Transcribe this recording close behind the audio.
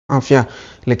afya,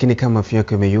 lakini kama afya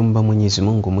yako imeyumba, Mwenyezi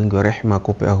Mungu mwingi wa rehema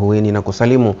akupe ahueni na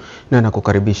kusalimu na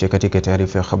nakukaribisha katika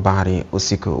taarifa ya habari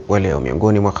usiku wa leo.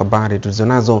 Miongoni mwa habari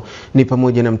tulizonazo ni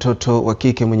pamoja na mtoto wa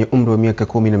kike mwenye umri wa miaka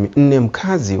 14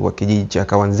 mkazi wa kijiji cha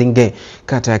Kawanzinge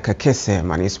kata ya Kakese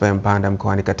manispaa ya Mpanda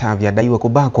mkoani Katavi adaiwa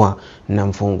kubakwa na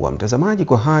mfungwa. Mtazamaji,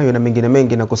 kwa hayo na mengine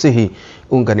mengi na kusihi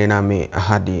ungane nami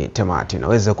hadi tamati.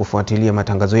 Unaweza kufuatilia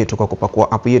matangazo yetu kwa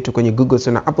kupakua app yetu kwenye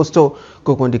Google na Apple Store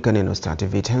kwa kuandika neno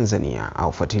Startv Tanzania,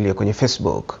 au fuatilia kwenye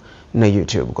Facebook na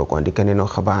YouTube kwa kuandika neno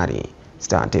Habari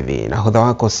Startv. Na hodha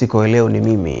wako siku ya leo ni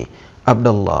mimi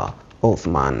Abdullah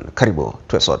Othman. Karibu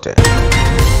tuwe sote.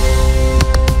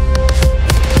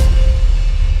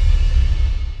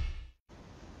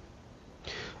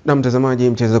 Na mtazamaji,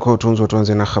 mchezo kwa utunzo,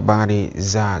 tuanze na habari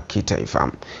za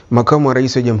kitaifa. Makamu wa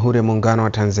Rais wa Jamhuri ya Muungano wa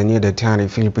Tanzania Daktari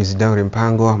Philip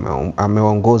Mpango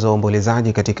amewaongoza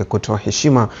waombolezaji katika kutoa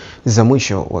heshima za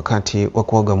mwisho wakati wa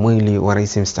kuaga mwili wa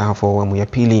Rais mstaafu wa awamu ya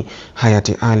pili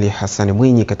hayati Ali Hassan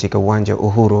Mwinyi katika uwanja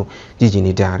Uhuru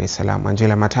jijini Dar es Salaam.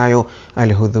 Angela Matayo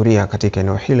alihudhuria katika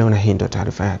eneo hilo na hii ndio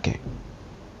taarifa yake.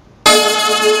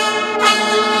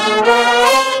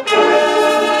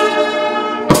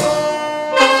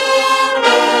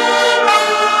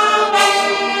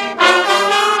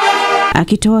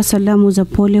 Akitoa salamu za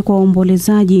pole kwa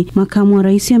waombolezaji, makamu wa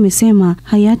rais amesema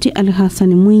hayati Ali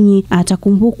Hassan Mwinyi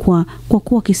atakumbukwa kwa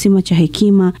kuwa kisima cha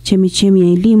hekima, chemichemi ya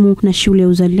elimu na shule ya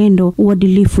uzalendo,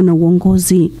 uadilifu na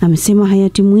uongozi. Amesema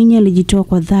hayati Mwinyi alijitoa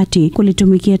kwa dhati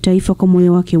kulitumikia taifa kwa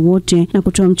moyo wake wote na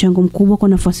kutoa mchango mkubwa kwa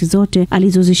nafasi zote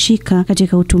alizozishika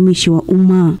katika utumishi wa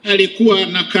umma. Alikuwa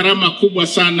na karama kubwa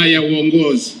sana ya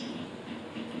uongozi.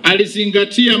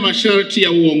 Alizingatia masharti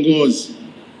ya uongozi.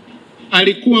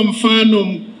 Alikuwa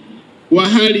mfano wa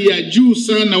hali ya juu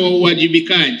sana wa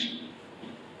uwajibikaji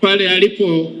pale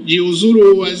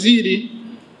alipojiuzuru waziri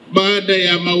baada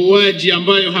ya mauaji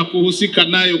ambayo hakuhusika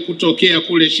nayo kutokea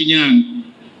kule Shinyanga.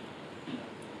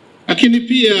 Lakini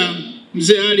pia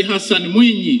mzee Ali Hassan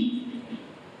Mwinyi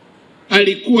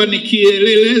alikuwa ni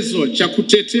kielelezo cha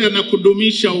kutetea na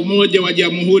kudumisha umoja wa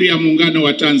Jamhuri ya Muungano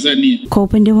wa Tanzania. Kwa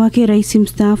upande wake, Rais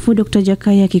mstaafu Dr.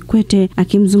 Jakaya Kikwete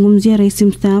akimzungumzia Rais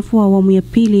mstaafu wa awamu ya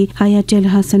pili hayati Ali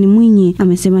Hassan Mwinyi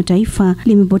amesema taifa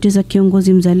limepoteza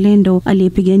kiongozi mzalendo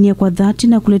aliyepigania kwa dhati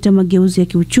na kuleta mageuzi ya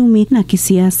kiuchumi na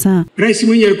kisiasa. Rais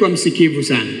Mwinyi alikuwa msikivu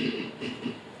sana.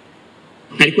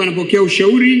 Alikuwa anapokea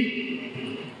ushauri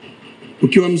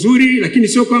ukiwa mzuri, lakini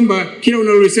sio kwamba kila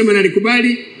unalosema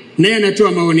nalikubali, naye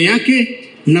anatoa maoni yake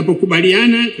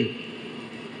mnapokubaliana.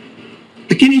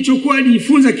 Lakini ilichokuwa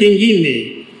alijifunza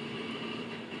kingine,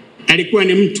 alikuwa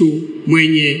ni mtu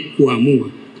mwenye kuamua.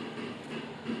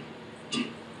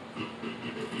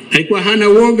 Alikuwa hana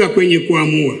uoga kwenye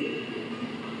kuamua.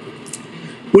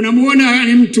 Unamuona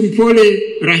ni mtu mpole,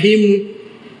 rahimu,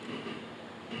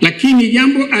 lakini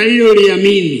jambo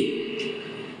aliloliamini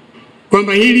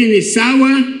kwamba hili ni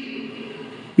sawa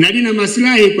na lina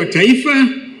maslahi kwa taifa,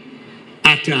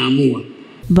 ataamua.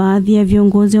 Baadhi ya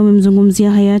viongozi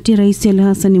wamemzungumzia hayati Rais Ali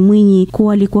Hassan Mwinyi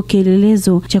kuwa alikuwa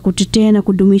kielelezo cha kutetea na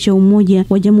kudumisha umoja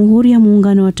wa Jamhuri ya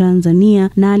Muungano wa Tanzania,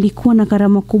 na alikuwa na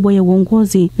karama kubwa ya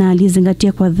uongozi na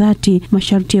alizingatia kwa dhati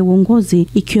masharti ya uongozi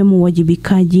ikiwemo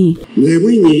uwajibikaji. Mzee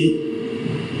Mwinyi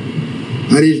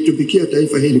alitumikia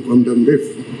taifa hili kwa muda mrefu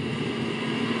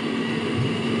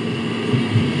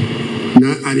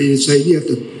na alisaidia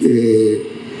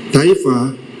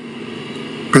taifa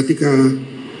katika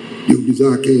juhudi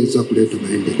zake za kuleta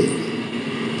maendeleo.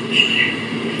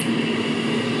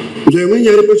 Mzee Mwinyi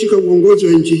aliposhika uongozi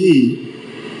wa nchi hii,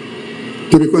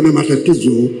 tulikuwa na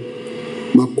matatizo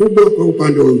makubwa kwa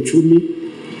upande wa uchumi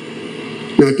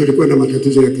na tulikuwa na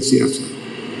matatizo ya kisiasa.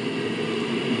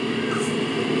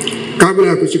 Kabla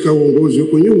ya kushika uongozi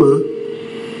huko nyuma,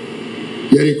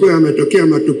 yalikuwa yametokea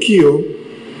matukio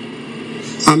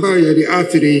ambayo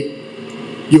yaliathiri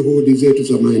juhudi zetu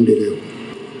za maendeleo.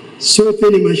 Sote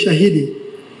ni mashahidi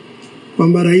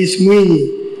kwamba Rais Mwinyi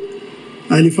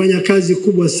alifanya kazi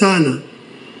kubwa sana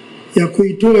ya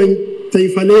kuitoa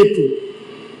taifa letu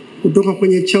kutoka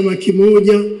kwenye chama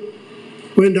kimoja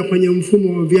kwenda kwenye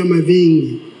mfumo wa vyama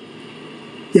vingi.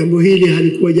 Jambo hili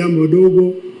halikuwa jambo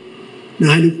dogo na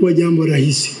halikuwa jambo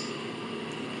rahisi.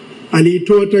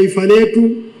 Aliitoa taifa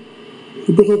letu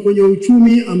kutoka kwenye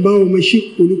uchumi ambao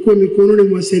ulikuwa mikononi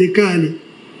mwa serikali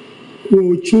kuwa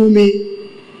uchumi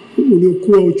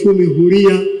uliokuwa uchumi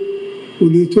huria,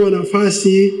 uliotoa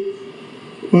nafasi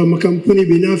kwa makampuni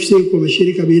binafsi, kwa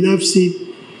mashirika binafsi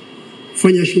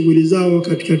kufanya shughuli zao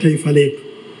katika taifa letu.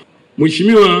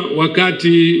 Mheshimiwa,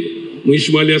 wakati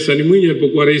Ali Hassan Mwinyi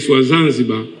alipokuwa rais wa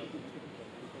Zanzibar,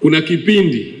 kuna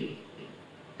kipindi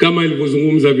kama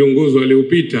ilivyozungumza viongozi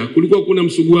waliopita, kulikuwa kuna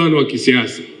msuguano wa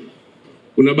kisiasa.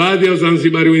 Kuna baadhi ya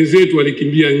Wazanzibari wenzetu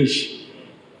walikimbia nchi.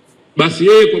 Basi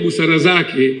yeye kwa busara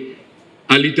zake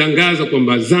alitangaza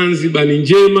kwamba Zanzibar ni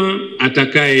njema,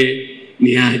 atakaye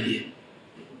ni aje.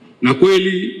 Na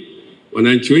kweli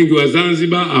wananchi wengi wa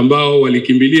Zanzibar ambao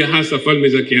walikimbilia hasa falme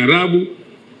za Kiarabu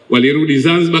walirudi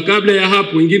Zanzibar. Kabla ya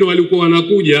hapo wengine walikuwa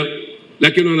wanakuja,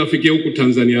 lakini wanafikia huku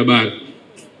Tanzania bara.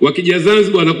 Wakija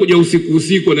Zanzibar wanakuja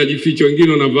usiku wanajificha,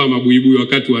 wengine wanavaa mabuibui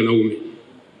wakati wanaume.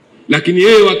 Lakini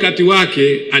yeye wakati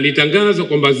wake alitangaza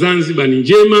kwamba Zanzibar ni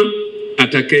njema,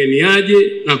 atakaye ni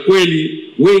aje, na kweli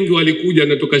wengi walikuja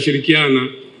na tukashirikiana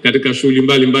katika shughuli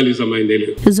mbalimbali za maendeleo.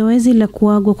 Zoezi la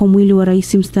kuagwa kwa mwili wa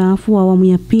rais mstaafu wa awamu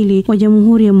ya pili wa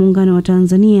Jamhuri ya Muungano wa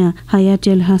Tanzania hayati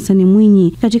Al-Hassan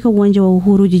Mwinyi katika uwanja wa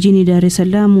Uhuru jijini Dar es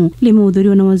Salaam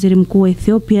limehudhuriwa na Waziri Mkuu wa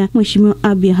Ethiopia Mheshimiwa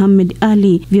Abiy Ahmed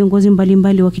Ali, viongozi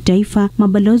mbalimbali wa kitaifa,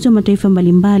 mabalozi wa mataifa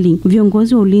mbalimbali,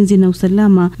 viongozi wa ulinzi na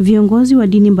usalama, viongozi wa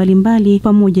dini mbalimbali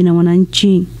pamoja na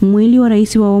wananchi. Mwili wa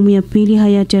rais wa awamu ya pili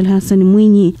hayati Al-Hassan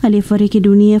Mwinyi aliyefariki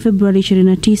dunia Februari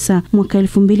 29 mwaka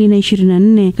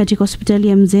 2024 katika hospitali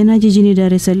ya Mzena jijini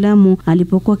Dar es Salaam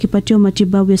alipokuwa akipatiwa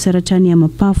matibabu ya saratani ya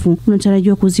mapafu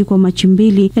unatarajiwa kuzikwa Machi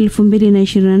 2,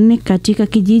 2024 katika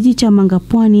kijiji cha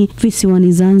Mangapwani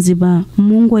visiwani Zanzibar.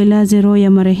 Mungu ailaze roho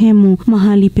ya marehemu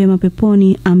mahali pema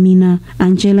peponi. Amina.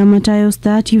 Angela Matayo,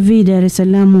 Startv, Dar es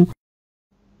Salaam.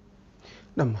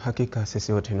 Naam, hakika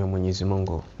sisi wote ni Mwenyezi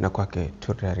Mungu na kwake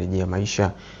tutarejea.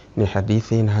 Maisha ni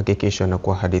hadithi na hakikisha na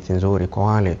kuwa hadithi nzuri kwa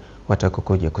wale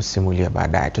watakokuja kusimulia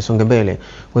baadaye. Tusonge mbele.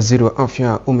 Waziri wa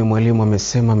Afya Umi Mwalimu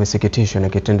amesema amesikitishwa na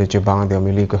kitendo cha baadhi ya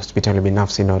wamiliki wa hospitali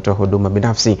binafsi na watoa huduma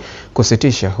binafsi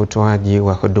kusitisha utoaji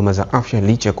wa huduma za afya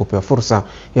licha ya kupewa fursa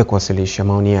ya kuwasilisha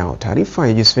maoni yao. Taarifa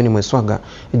ya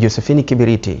Josephine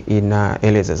Kibiriti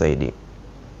inaeleza zaidi.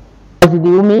 Waziri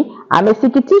Umi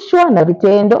amesikitishwa na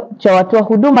vitendo cha watoa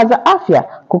huduma za afya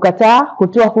kukataa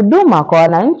kutoa huduma kwa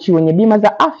wananchi wenye bima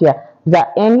za afya za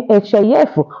NHIF,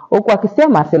 huku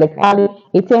akisema serikali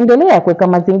itaendelea kuweka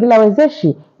mazingira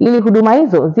wezeshi ili huduma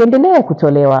hizo ziendelee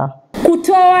kutolewa.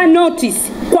 Kutoa notice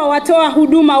kwa watoa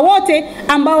huduma wote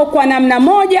ambao kwa namna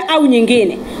moja au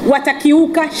nyingine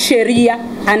watakiuka sheria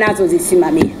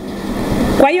anazozisimamia.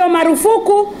 Kwa hiyo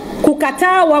marufuku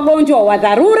kukataa wagonjwa wa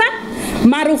dharura,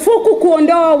 marufuku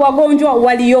kuondoa wagonjwa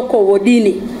walioko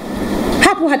wodini.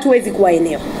 Hapo hatuwezi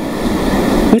kuwaelewa.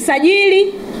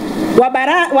 Msajili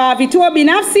wa vituo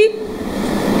binafsi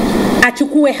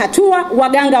achukue hatua,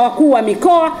 waganga wakuu wa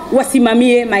mikoa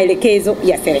wasimamie maelekezo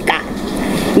ya serikali.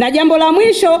 Na jambo la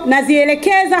mwisho,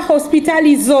 nazielekeza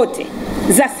hospitali zote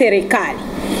za serikali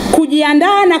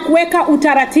kujiandaa na kuweka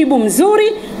utaratibu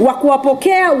mzuri wa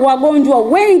kuwapokea wagonjwa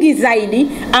wengi zaidi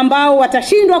ambao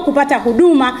watashindwa kupata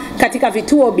huduma katika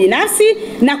vituo binafsi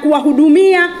na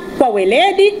kuwahudumia kwa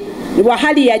weledi wa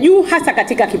hali ya juu hasa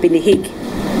katika kipindi hiki.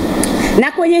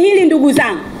 Na kwenye hili ndugu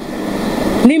zangu,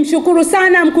 nimshukuru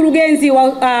sana mkurugenzi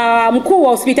mkuu wa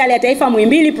hospitali ya taifa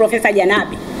Mbili Profesa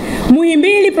Janabi.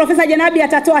 Profesa Janabi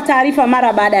atatoa taarifa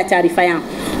mara baada ya taarifa yangu.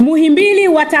 Mbili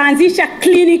wataanzisha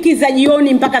kliniki za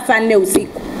jioni mpaka saa 4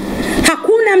 usiku.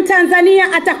 Hakuna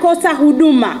Mtanzania atakosa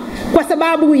huduma kwa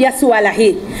sababu ya suala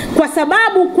hili. Kwa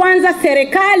sababu kwanza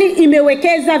serikali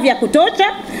imewekeza vya kutosha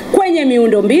kwenye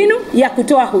miundombinu ya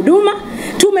kutoa huduma.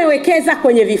 Tumewekeza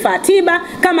kwenye vifaa tiba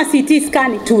kama CT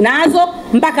scan tunazo,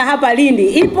 mpaka hapa Lindi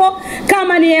ipo,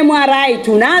 kama ni MRI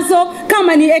tunazo,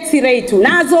 kama ni X-ray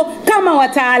tunazo, kama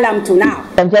wataalam tunao.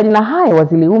 Sanjari na hayo,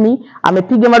 Waziri Umi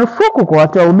amepiga marufuku kwa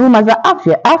watoa huduma za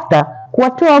afya after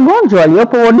kuwatoa wagonjwa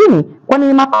waliopo wodini kwani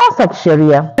ni makosa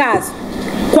kisheria.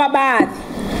 Kwa baadhi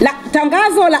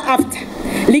tangazo la after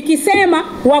likisema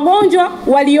wagonjwa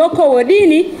walioko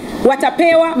wodini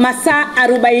watapewa masaa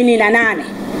 48.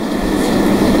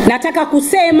 Nataka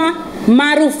kusema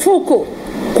marufuku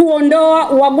kuondoa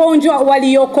wagonjwa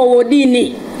walioko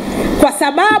wodini, kwa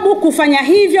sababu kufanya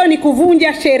hivyo ni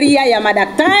kuvunja sheria ya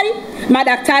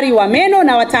madaktari wa meno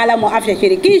na wataalamu wa afya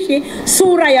shirikishi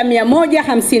sura ya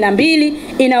 152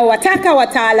 inayowataka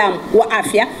wataalamu wa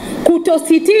afya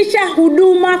kutositisha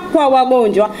huduma kwa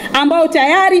wagonjwa ambao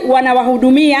tayari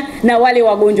wanawahudumia na wale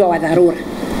wagonjwa wa dharura.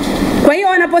 Kwa hiyo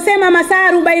wanaposema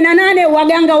masaa 48,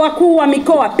 waganga wakuu wa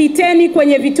mikoa piteni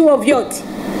kwenye vituo vyote.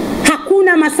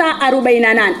 Hakuna masaa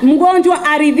 48. Mgonjwa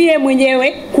aridhie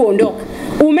mwenyewe kuondoka.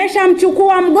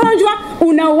 Umeshamchukua mgonjwa,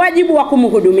 una wajibu wa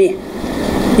kumhudumia.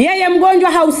 Yeye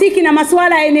mgonjwa hausiki na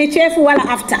masuala ya NHF wala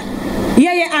after.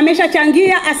 Yeye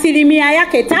ameshachangia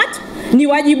 3%. Ni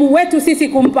wajibu wetu sisi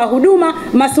kumpa huduma.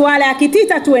 Masuala ya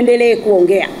kitita tuendelee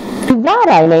kuongea.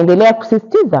 wizara inaendelea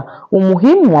kusisitiza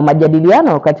umuhimu wa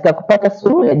majadiliano katika kupata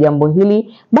suluhu ya jambo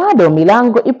hili, bado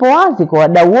milango ipo wazi kwa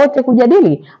wadau wote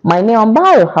kujadili maeneo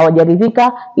ambayo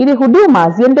hawajaridhika ili huduma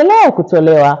ziendelee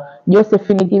kutolewa.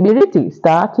 Josephine Kibiriti,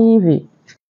 Startv.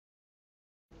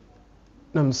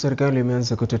 Na serikali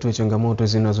imeanza kutatua changamoto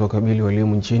zinazowakabili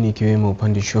walimu nchini, ikiwemo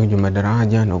upandishaji wa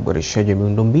madaraja na uboreshaji wa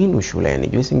miundombinu shuleni.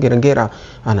 Joyce Ngerangera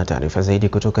ana taarifa zaidi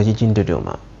kutoka jijini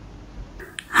Dodoma.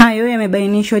 Hayo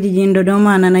yamebainishwa jijini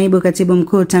Dodoma na naibu katibu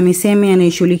mkuu TAMISEMI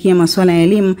anayeshughulikia masuala ya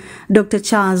elimu, Dr.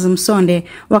 Charles Msonde,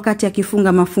 wakati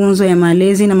akifunga mafunzo ya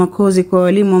malezi na makozi kwa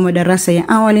walimu wa madarasa ya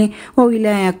awali wa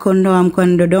wilaya ya Kondoa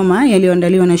mkoani Dodoma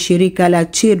yaliyoandaliwa na shirika la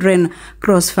Children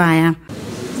Crossfire.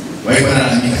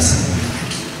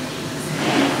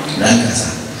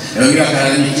 Na wengine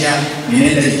wakalalamikia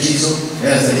ninaenda likizo,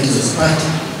 hela za likizo sipati.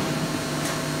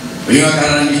 Wengine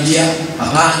wakalalamikia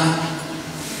hapana,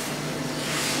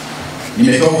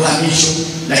 nimetoa uhamisho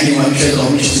lakini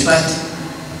uhamisho sipati.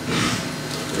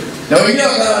 Na wengine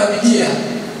wakalalamikia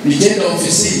nikienda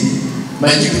ofisini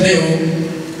majibu nayo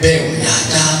pewa ya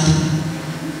tatu.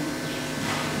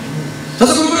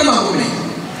 Sasa kuna mambo mengi,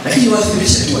 lakini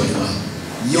wasilisha tu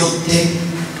yote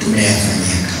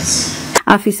tumeyafanyia kazi.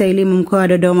 Afisa elimu mkoa wa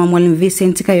Dodoma Mwalimu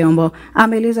Vincent Kayombo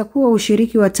ameeleza kuwa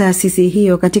ushiriki wa taasisi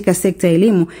hiyo katika sekta ya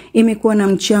elimu imekuwa na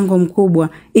mchango mkubwa,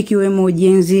 ikiwemo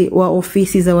ujenzi wa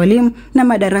ofisi za walimu na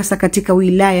madarasa katika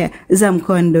wilaya za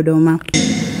mkoa wa Dodoma.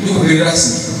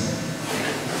 Rasmi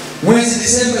mwezi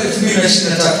Desemba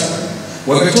 2023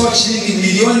 wametoa shilingi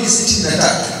milioni 63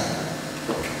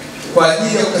 kwa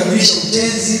ajili ya kukamilisha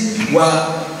ujenzi wa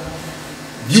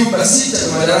vyumba 6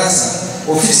 vya madarasa,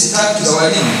 ofisi 3 za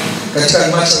walimu katika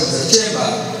halmashauri za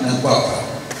Chemba na Mpaka.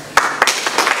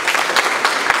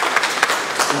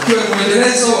 Ukiwa ni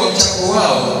mwendelezo wa mchango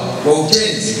wao wa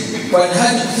ujenzi, kwani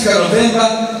hadi kufika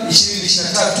Novemba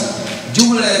 2023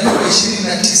 jumla ya vyumba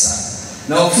 29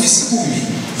 na ofisi 10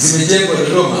 zimejengwa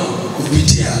Dodoma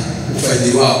kupitia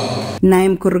ufadhili wao. Naye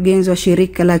mkurugenzi wa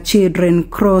shirika la Children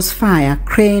Crossfire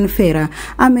Crane Fera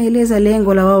ameeleza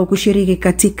lengo la wao kushiriki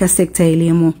katika sekta ya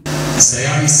elimu.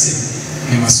 Sayansi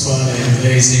ni masuala ya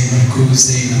malezi,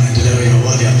 makuzi na maendeleo ya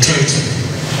awali ya mtoto.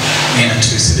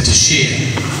 Inatuthibitishia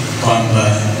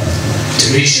kwamba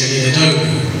dirisha lile dogo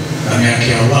la miaka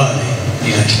ya awali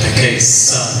ni la kipekee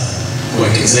sana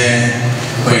kuwekezea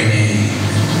kwenye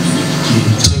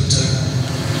mtoto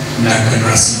na kwenye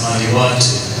rasilimali watu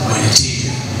wenye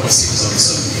tija kwa siku za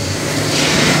usoni.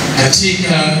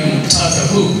 Katika muktadha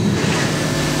huu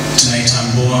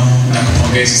tunaitambua na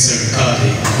kupongeza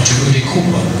serikali kwa juhudi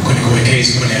kubwa kwenye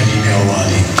kuwekeza kwenye elimu ya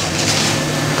awali.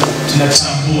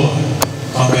 Tunatambua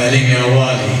kwamba elimu ya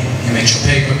awali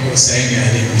imechopeka kwa sehemu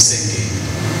ya elimu msingi,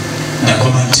 na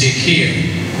kwa mantiki hiyo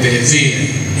vile vile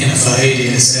inafaidi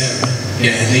ile sera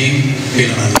ya elimu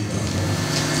bila malipo.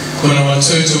 Kuna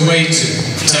watoto wetu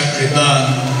takriban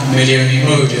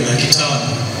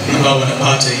 1,500,000 ambao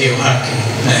wanapata hiyo haki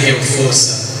na hiyo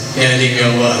fursa ya elimu ya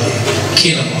awali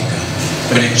kila mwaka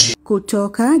kwenye nchi.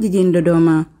 Kutoka jijini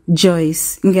Dodoma, Joyce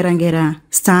Ngerangera,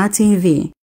 Startv.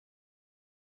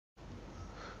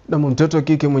 Na mtoto wa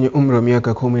kike mwenye umri wa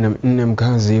miaka 14,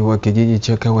 mkazi wa kijiji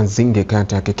cha Kawanzinge,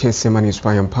 kata ya Kekese,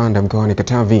 manispaa ya Mpanda, mkoani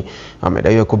Katavi,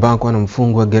 amedaiwa kubakwa na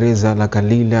mfungwa wa gereza la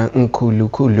Kalila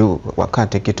Nkulukulu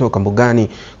wakati akitoka mbugani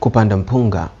kupanda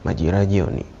mpunga majira ya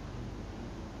jioni.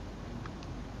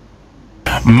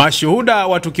 Mashuhuda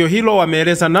wa tukio hilo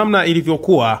wameeleza namna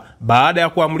ilivyokuwa baada ya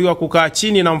kuamriwa kukaa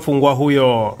chini na mfungwa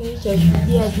huyo.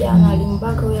 Nilishuhudia jana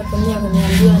alimbaka huyo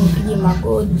akaniambia nipige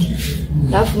magoti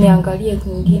alafu niangalie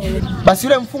kwingine. Basi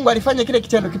yule mfungwa alifanya kile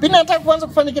kitendo. Kipindi nataka kuanza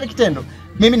kufanya kile kitendo,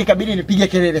 mimi nikabidi nipige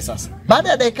kelele sasa. Baada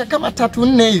ya dakika kama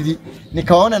 3-4 hivi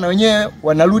nikawaona na wenyewe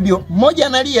wanarudi, mmoja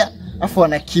analia afu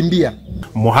wanakimbia.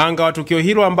 Muhanga wa tukio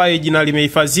hilo ambaye jina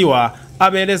limehifadhiwa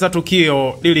ameeleza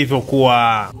tukio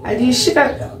lilivyokuwa.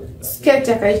 Alishika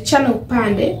sketi akaichana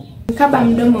upande, nikaba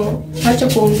mdomo acha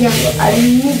kuongea,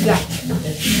 aliniga.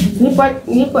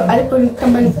 Nipo alipo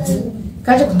kama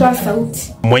kaja kutoa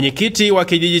sauti. Mwenyekiti wa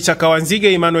kijiji cha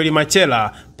Kawanzige Emmanuel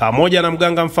Machela pamoja na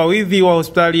mganga mfawidhi wa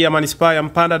hospitali ya manispaa ya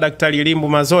Mpanda Daktari Limbu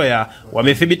Mazoya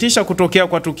wamethibitisha kutokea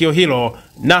kwa tukio hilo,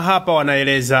 na hapa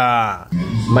wanaeleza.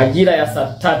 Majira ya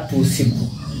saa 3 usiku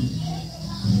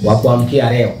wa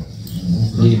kuamkia leo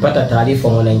nilipata taarifa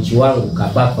mwananchi wangu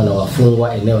kabakwa na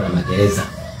wafungwa eneo la magereza,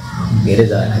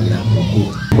 gereza la Kalila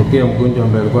Nkulukulu. Pokea mgonjwa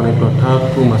ambaye alikuwa anaitwa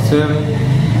Tatu Masere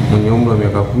mwenye umri wa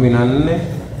miaka 14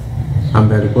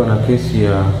 ambaye alikuwa na kesi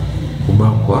ya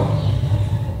kubakwa.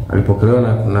 Alipokelewa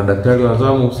na daktari wa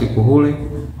zamu usiku ule,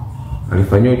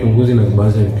 alifanywa uchunguzi na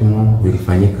baadhi ya vipimo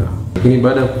vilifanyika. Lakini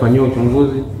baada ya kufanywa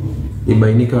uchunguzi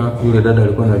ibainika yule dada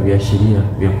alikuwa na viashiria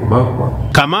vya kubakwa.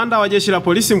 Kamanda wa jeshi la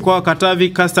polisi mkoa wa Katavi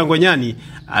Kasta Ngonyani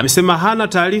amesema hana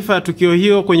taarifa ya tukio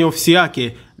hiyo kwenye ofisi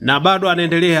yake na bado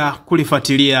anaendelea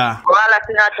kulifuatilia. Wala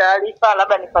sina taarifa,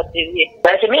 labda nifuatilie.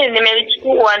 Basi mimi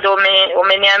nimelichukua ndio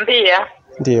umeniambia.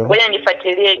 Ndio. Ngoja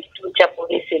nifuatilie kituo cha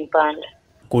polisi Mpanda.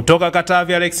 Kutoka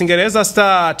Katavi, Alex Ngereza,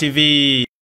 Startv.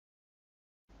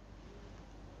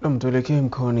 Tuelekee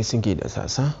mkoani Singida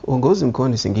sasa. Uongozi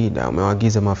mkoani Singida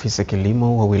umewaagiza maafisa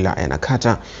kilimo wa wilaya na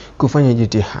kata kufanya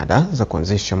jitihada za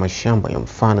kuanzisha mashamba ya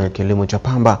mfano ya kilimo cha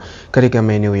pamba katika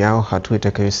maeneo yao, hatua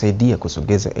itakayosaidia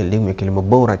kusogeza elimu ya kilimo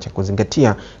bora cha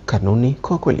kuzingatia kanuni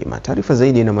kwa wakulima. Taarifa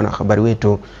zaidi na mwanahabari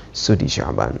wetu Sudi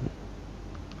Shaban.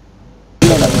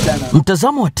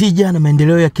 Mtazamo wa tija na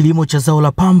maendeleo ya kilimo cha zao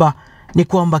la pamba ni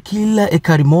kwamba kila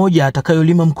ekari moja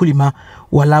atakayolima mkulima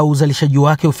walau uzalishaji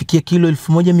wake ufikie kilo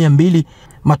 1200,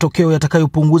 matokeo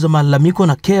yatakayopunguza malalamiko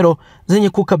na kero zenye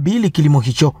kukabili kilimo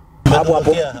hicho.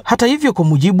 Hata hivyo, kwa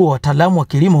mujibu wa wataalamu wa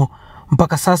kilimo,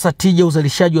 mpaka sasa tija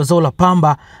uzalishaji wa zao la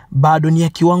pamba bado ni ya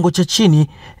kiwango cha chini,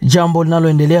 jambo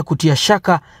linaloendelea kutia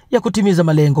shaka ya kutimiza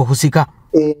malengo husika.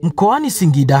 Mkoani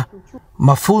Singida,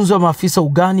 mafunzo ya maafisa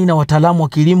ugani na wataalamu wa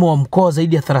kilimo wa mkoa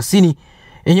zaidi ya 30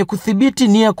 yenye kudhibiti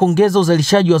nia ya kuongeza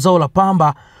uzalishaji wa zao la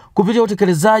pamba kupitia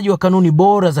utekelezaji wa kanuni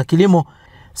bora za kilimo.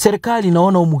 Serikali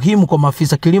inaona umuhimu kwa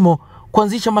maafisa kilimo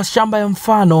kuanzisha mashamba ya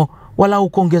mfano walau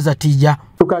kuongeza tija.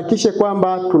 Tukahakikishe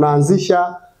kwamba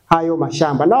tunaanzisha hayo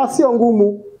mashamba, na sio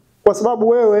ngumu kwa sababu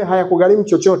wewe hayakugharimu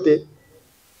chochote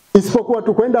isipokuwa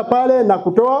tu kwenda pale na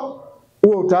kutoa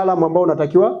huo utaalamu ambao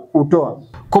unatakiwa kutoa.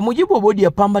 Kwa mujibu wa bodi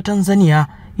ya pamba Tanzania,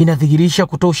 inadhihirisha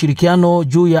kutoa ushirikiano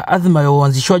juu ya adhima ya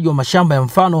uanzishwaji wa mashamba ya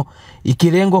mfano,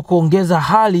 ikilengwa kuongeza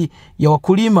hali ya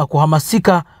wakulima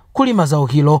kuhamasika kulima zao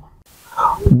hilo.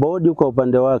 Bodi kwa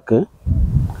upande wake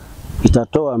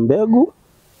itatoa mbegu,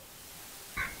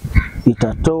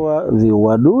 itatoa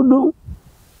viuadudu,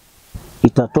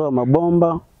 itatoa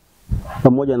mabomba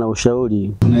pamoja na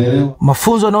ushauri.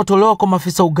 Mafunzo yanayotolewa kwa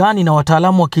maafisa ugani na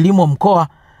wataalamu wa kilimo wa mkoa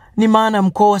ni maana ya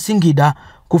mkoa wa Singida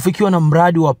kufikiwa na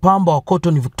mradi wa pamba wa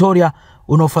Cotton Victoria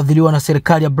unaofadhiliwa na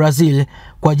serikali ya Brazil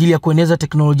kwa ajili ya kueneza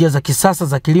teknolojia za kisasa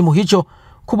za kilimo hicho,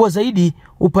 kubwa zaidi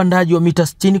upandaji wa mita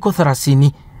 60 kwa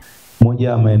 30. Moja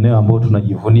ya maeneo ambayo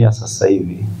tunajivunia sasa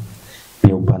hivi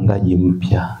ni upandaji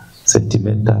mpya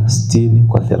sentimita 60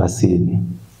 kwa 30.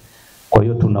 Kwa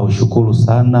hiyo tunaushukuru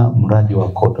sana mradi wa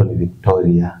Cotton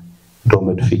Victoria, ndio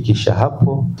umetufikisha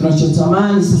hapo.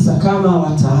 Tunachotamani sasa kama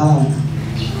wataalamu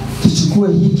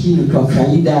tuchukue hiki ni kwa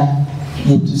faida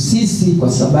yetu sisi, kwa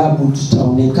sababu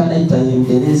tutaonekana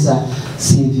itaendeleza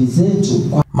CV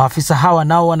zetu. Maafisa hawa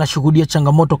nao wanashuhudia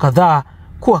changamoto kadhaa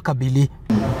kuwakabili.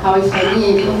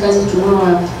 Hawaifanyie kazi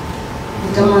tunaona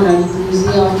kama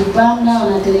wanalipuuzia, wakipanda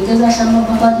wanatelekeza shamba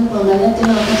mpaka kuangalia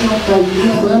tena wakati wa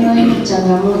kupalia, kwa hiyo ni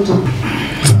changamoto.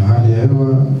 Hali ya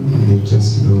hewa ni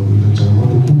kiasi kidogo, ni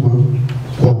changamoto kubwa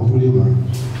kwa wakulima,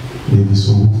 ni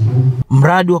visumbufu.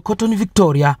 Mradi wa Cotton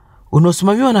Victoria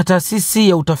unaosimamiwa na taasisi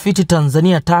ya utafiti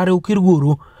Tanzania TARE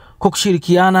Ukiruguru kwa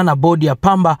kushirikiana na bodi ya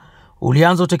pamba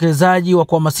ulianza utekelezaji wa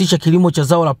kuhamasisha kilimo cha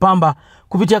zao la pamba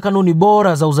kupitia kanuni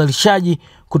bora za uzalishaji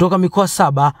kutoka mikoa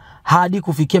 7 hadi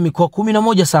kufikia mikoa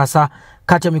 11 sasa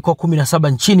kati ya mikoa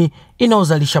 17 nchini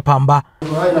inaozalisha pamba.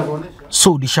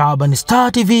 Sudi Shaban,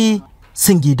 Startv,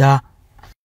 Singida.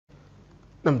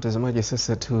 Na mtazamaji,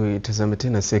 sasa tutazame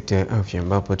tena sekta ya afya,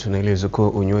 ambapo tunaeleza kuwa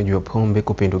unywaji wa pombe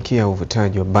kupindukia,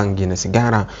 uvutaji wa bangi na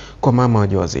sigara kwa mama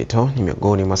wajawazito ni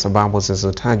miongoni mwa sababu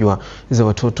zinazotajwa za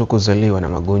watoto kuzaliwa na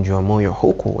magonjwa ya moyo,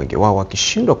 huku wengi wao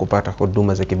wakishindwa kupata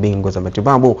huduma za kibingwa za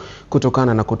matibabu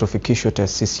kutokana na kutofikishwa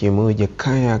taasisi ya moja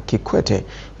Kaya Kikwete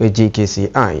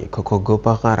JKCI kwa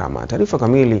kuogopa gharama. Taarifa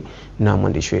kamili na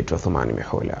mwandishi wetu Athumani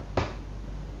Mehola.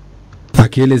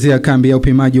 Akielezea kambi ya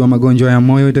upimaji wa magonjwa ya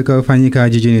moyo itakayofanyika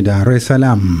jijini Dar es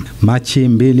Salaam Machi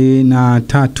 2 na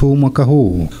 3 mwaka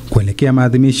huu kuelekea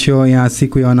maadhimisho ya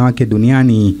siku ya wanawake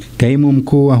duniani, kaimu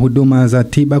mkuu wa huduma za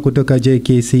tiba kutoka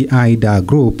JKCI Da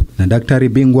Group na daktari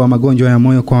bingwa wa magonjwa ya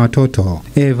moyo kwa watoto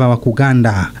Eva wa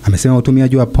Kuganda amesema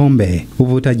utumiaji wa pombe,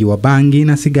 uvutaji wa bangi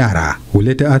na sigara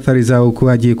huleta athari za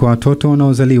ukuaji kwa watoto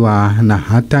wanaozaliwa na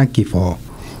hata kifo.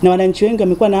 Na wananchi wengi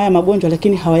wamekuwa na haya magonjwa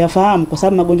lakini hawayafahamu, kwa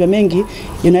sababu magonjwa mengi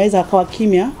yanaweza akawa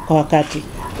kimya kwa wakati,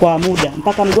 kwa muda,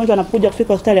 mpaka mgonjwa anapokuja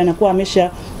kufika hospitali anakuwa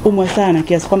ameshaumwa sana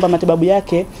kiasi kwamba matibabu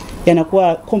yake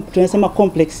yanakuwa tunasema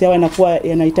complex, au yanakuwa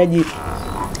yanahitaji,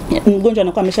 mgonjwa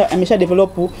anakuwa amesha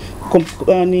develop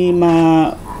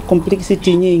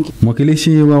complexity nyingi.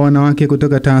 Mwakilishi wa wanawake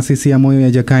kutoka taasisi ya moyo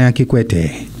ya Jakaya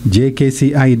Kikwete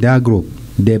JKCI Da Group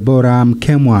Debora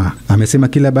Mkemwa amesema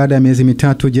kila baada ya miezi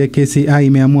mitatu JKCI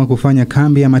imeamua kufanya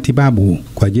kambi ya matibabu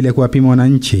kwa ajili ya kuwapima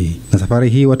wananchi, na safari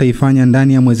hii wataifanya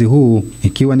ndani ya mwezi huu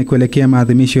ikiwa ni kuelekea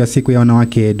maadhimisho ya siku ya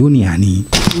wanawake duniani.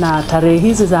 Na tarehe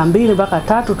hizi za 2 mpaka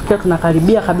 3 tukiwa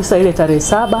tunakaribia kabisa ile tarehe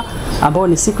 7 ambayo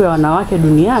ni siku ya wanawake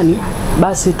duniani,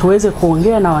 basi tuweze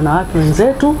kuongea na wanawake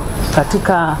wenzetu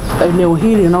katika eneo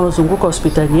hili linalozunguka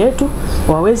hospitali yetu,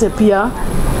 waweze pia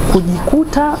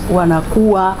kujikuta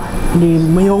wanakuwa ni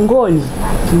miongoni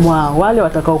mwa wale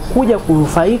watakaokuja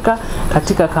kunufaika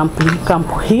katika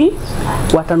kampu hii,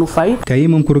 watanufaika.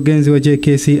 Kaimu mkurugenzi wa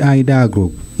JKCI Dar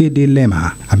Group Idi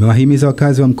Lema amewahimiza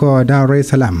wakazi wa mkoa wa Dar es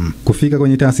Salaam kufika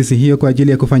kwenye taasisi hiyo kwa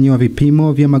ajili ya kufanyiwa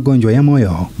vipimo vya magonjwa ya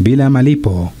moyo bila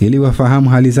malipo ili wafahamu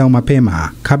hali zao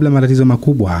mapema kabla matatizo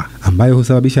makubwa ambayo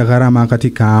husababisha gharama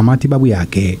katika matibabu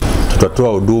yake.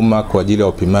 Tutatoa huduma kwa ajili ya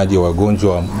upimaji wa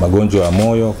magonjwa ya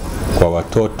moyo kwa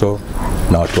watoto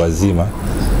na watu wazima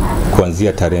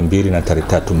kuanzia tarehe 2 na tarehe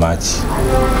 3 Machi.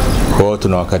 Kwa hiyo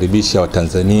tunawakaribisha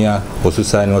Watanzania,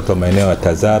 hususan watu wa maeneo ya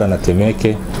Tazara na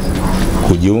Temeke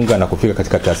kujiunga na kufika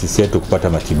katika taasisi yetu kupata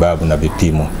matibabu na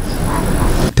vipimo.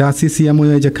 Taasisi ya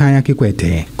moyo ya Jakaya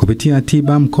Kikwete kupitia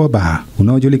tiba mkoba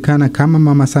unaojulikana kama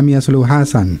Mama Samia Suluhu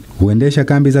Hassan huendesha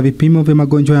kambi za vipimo vya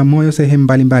magonjwa ya moyo sehemu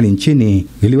mbalimbali nchini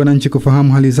ili wananchi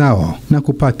kufahamu hali zao na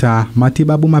kupata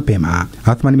matibabu mapema.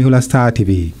 Athman Mihula, Startv,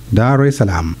 Dar es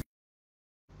Salaam.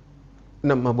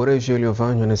 Na maboresho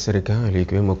yaliyofanywa na serikali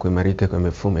ikiwemo kuimarika kwa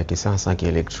mifumo ya kisasa ya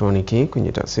kielektroniki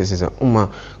kwenye taasisi za umma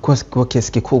kwa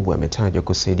kiasi kikubwa yametajwa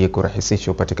kusaidia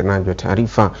kurahisisha upatikanaji wa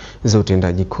taarifa za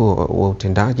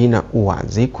utendaji na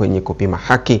uwazi kwenye kupima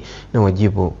haki na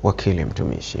wajibu wa kila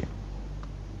mtumishi.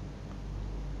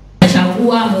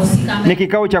 Ni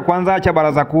kikao cha kwanza cha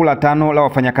Baraza Kuu la 5 la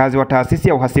wafanyakazi wa taasisi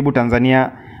ya uhasibu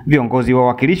Tanzania. Viongozi wa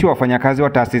wawakilishi wa wafanyakazi wa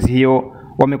taasisi hiyo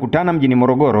wamekutana mjini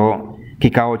Morogoro.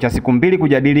 Kikao cha siku 2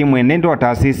 kujadili mwenendo wa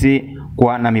taasisi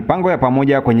kwa na mipango ya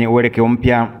pamoja kwenye uelekeo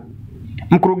mpya.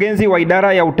 Mkurugenzi wa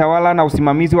idara ya utawala na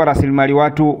usimamizi wa rasilimali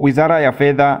watu, Wizara ya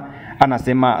Fedha,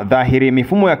 anasema dhahiri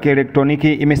mifumo ya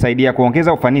kielektroniki imesaidia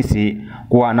kuongeza ufanisi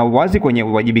kwa na uwazi kwenye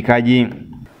uwajibikaji.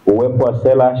 Uwepo wa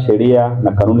sera, sheria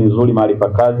na kanuni nzuri mahali pa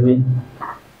kazi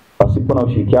pasipo na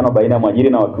ushirikiano baina ya mwajiri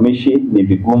na watumishi ni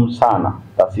vigumu sana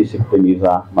taasisi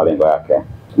kutimiza malengo yake.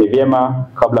 Ni vyema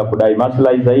kabla kudai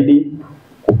maslahi zaidi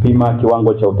kupima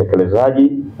kiwango cha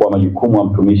utekelezaji wa majukumu ya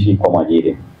mtumishi kwa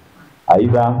mwajiri.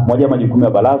 Aidha, moja ya majukumu ya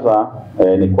baraza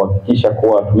ni kuhakikisha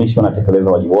kuwa watumishi wanatekeleza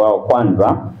wajibu wao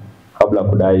kwanza kabla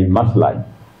kudai maslahi,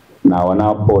 na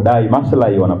wanapodai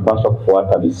maslahi wanapaswa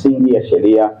kufuata misingi ya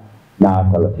sheria na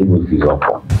taratibu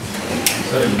zilizopo.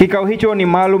 Kikao hicho ni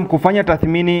maalum kufanya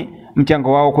tathmini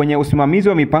mchango wao kwenye usimamizi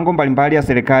wa mipango mbalimbali ya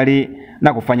serikali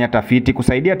na kufanya tafiti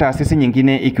kusaidia taasisi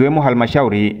nyingine ikiwemo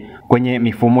halmashauri kwenye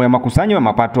mifumo ya makusanyo ya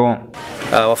mapato.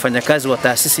 Wafanyakazi wa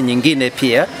taasisi nyingine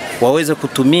pia waweze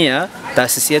kutumia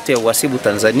taasisi yetu ya uhasibu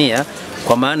Tanzania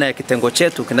kwa maana ya kitengo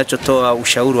chetu kinachotoa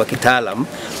ushauri wa kitaalamu,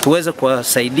 tuweze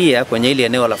kuwasaidia kwenye ile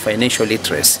eneo la financial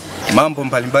literacy. Mambo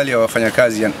mbalimbali ya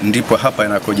wafanyakazi ndipo hapa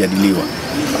yanakojadiliwa,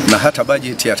 na hata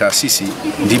bajeti ya taasisi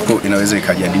ndipo inaweza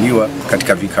ikajadiliwa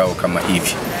katika vikao kama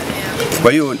hivi.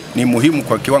 Kwa hiyo ni muhimu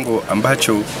kwa kiwango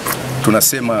ambacho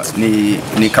tunasema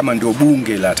ni kama ndio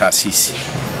bunge la taasisi.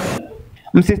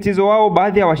 Msisitizo wao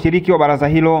baadhi ya washiriki wa baraza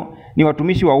hilo ni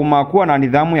watumishi wa umma kuwa na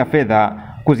nidhamu ya fedha,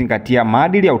 kuzingatia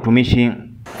maadili ya utumishi.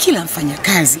 Kila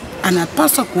mfanyakazi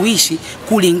anapaswa kuishi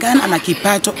kulingana na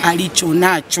kipato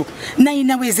alichonacho, na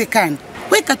inawezekana.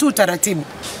 Weka tu utaratibu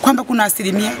kwamba kuna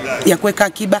asilimia ya kuweka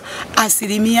akiba,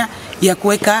 asilimia ya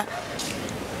kuweka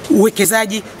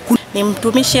uwekezaji. Ni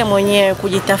mtumishi mwenyewe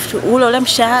kujitafuta ule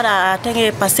mshahara,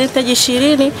 atenge percentage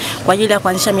 20 kwa ajili ya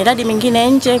kuanzisha miradi mingine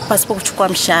nje pasipo kuchukua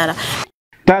mshahara.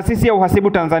 Taasisi ya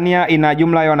uhasibu Tanzania ina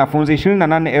jumla ya wanafunzi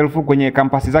 28,000 kwenye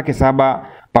kampasi zake 7.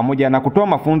 Pamoja na kutoa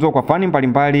mafunzo kwa fani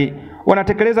mbalimbali,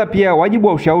 wanatekeleza pia wajibu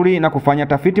wa ushauri na kufanya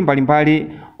tafiti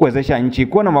mbalimbali kuwezesha nchi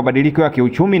kuwa na mabadiliko ya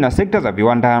kiuchumi na sekta za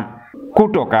viwanda.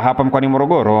 Kutoka hapa mkoani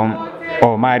Morogoro,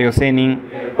 Omari Hussein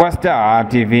wa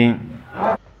Startv.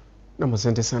 Na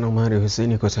asante sana Omari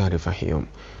Hussein kwa taarifa hiyo.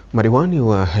 Madiwani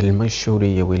wa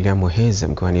halmashauri ya wilaya Muheza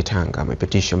mkoani Tanga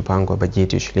amepitisha mpango wa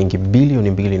bajeti shilingi bilioni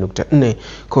 2.4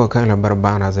 kwa wakala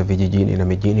barabara za vijijini na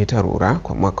mijini TARURA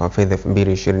kwa mwaka wa fedha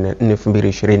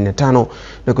 2024-2025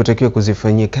 na kutakiwa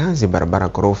kuzifanyia kazi barabara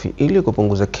korofi ili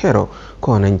kupunguza kero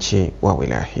kwa wananchi wa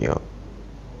wilaya hiyo.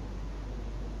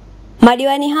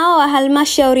 Madiwani hao wa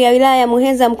halmashauri ya wilaya ya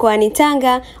Muheza mkoani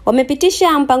Tanga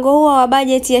wamepitisha mpango huo wa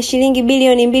bajeti ya shilingi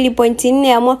bilioni 2.4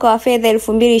 ya mwaka wa fedha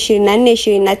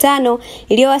 2024-2025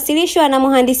 iliyowasilishwa na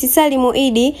mhandisi Salimu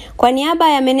Idi kwa niaba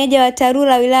ya meneja wa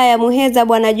TARURA wilaya ya Muheza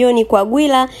Bwana John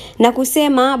Kwagwila, na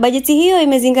kusema bajeti hiyo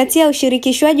imezingatia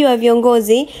ushirikishwaji wa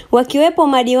viongozi wakiwepo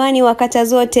madiwani wa kata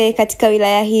zote katika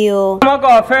wilaya hiyo. Mwaka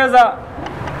wa fedha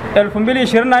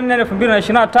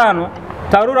 2024-2025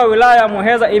 TARURA wilaya ya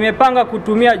Muheza imepanga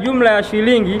kutumia jumla ya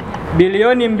shilingi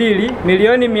bilioni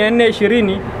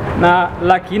 2,420 na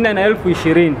laki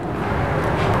 4,020.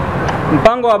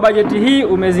 Mpango wa bajeti hii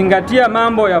umezingatia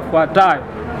mambo yafuatayo: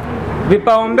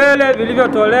 vipaumbele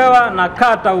vilivyotolewa na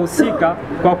kata husika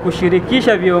kwa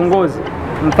kushirikisha viongozi,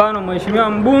 mfano mheshimiwa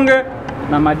mbunge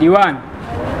na madiwani.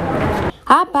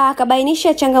 Hapa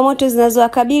akabainisha changamoto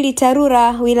zinazowakabili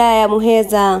TARURA wilaya ya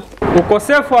Muheza: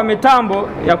 ukosefu wa mitambo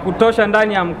ya kutosha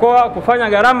ndani ya mkoa kufanya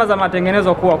gharama za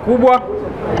matengenezo kuwa kubwa,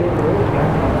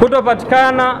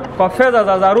 kutopatikana kwa fedha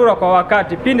za dharura kwa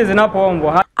wakati pindi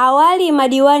zinapoombwa. Awali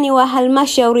madiwani wa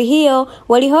halmashauri hiyo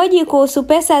walihoji kuhusu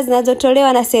pesa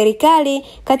zinazotolewa na serikali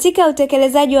katika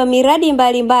utekelezaji wa miradi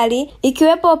mbalimbali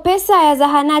ikiwepo pesa ya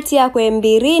zahanati ya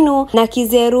Kwembirinu na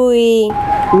Kizerui.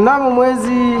 Mnamo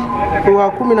mwezi wa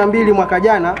 12 mwaka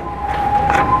jana,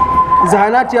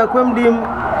 zahanati ya Kwemdim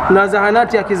na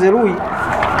zahanati ya Kizerui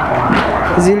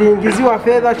ziliingiziwa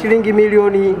fedha shilingi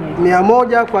milioni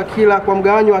 100 kwa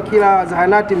mgawanyo wa kila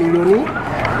zahanati milioni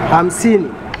 50.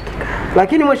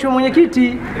 Lakini mheshimiwa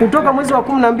mwenyekiti, kutoka mwezi wa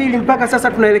 12 mpaka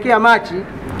sasa tunaelekea Machi,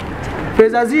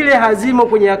 fedha zile hazimo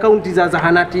kwenye akaunti za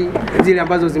zahanati zile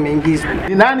ambazo zimeingizwa.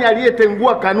 Ni nani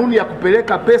aliyetengua kanuni ya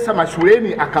kupeleka pesa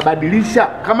mashuleni akabadilisha?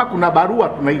 Kama kuna barua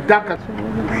tunaitaka.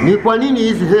 Ni kwa nini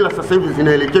hizi hela sasa hivi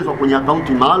zinaelekezwa kwenye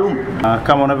akaunti maalum?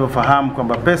 Kama unavyofahamu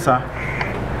kwamba pesa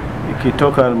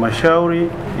ikitoka halmashauri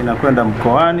inakwenda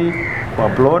mkoani kwa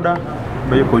bloda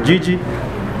ambayo yuko jiji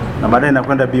na baadaye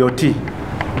inakwenda BOT.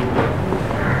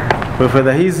 Kwa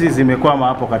fedha hizi zimekwama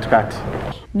hapo katikati.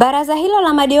 Baraza hilo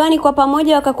la madiwani kwa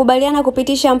pamoja wakakubaliana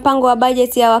kupitisha mpango wa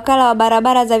bajeti ya wakala wa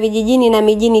barabara za vijijini na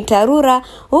mijini TARURA,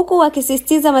 huku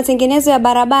wakisisitiza matengenezo ya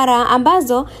barabara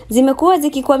ambazo zimekuwa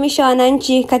zikikwamisha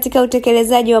wananchi katika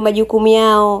utekelezaji wa majukumu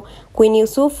yao. Queen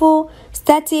Yusufu,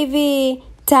 Startv,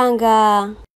 Tanga.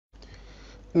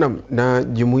 Na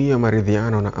Jumuiya ya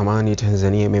Maridhiano na Amani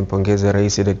Tanzania imempongeza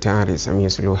Rais Daktari Samia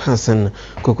Suluhu Hassan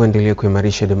kwa kuendelea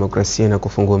kuimarisha demokrasia na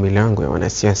kufungua milango ya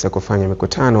wanasiasa kufanya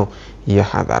mikutano ya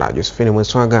hadhara. Josephine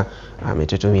Mweswaga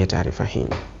ametutumia taarifa hii.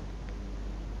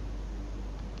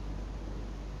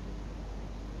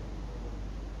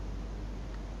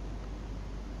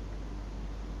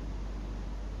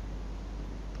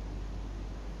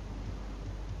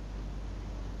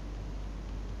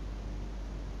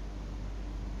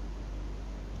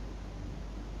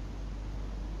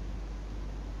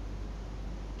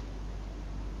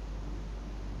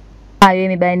 Hayo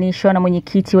imebainishwa na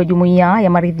mwenyekiti wa Jumuiya ya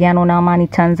Maridhiano na Amani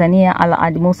Tanzania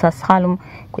Al-Ad Musa Salum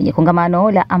kwenye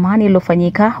kongamano la amani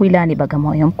lilofanyika wilayani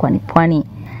Bagamoyo mkoani Pwani.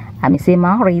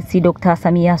 Amesema Rais Dr.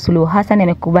 Samia Suluhu Hassan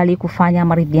amekubali kufanya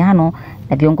maridhiano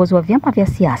na viongozi wa vyama vya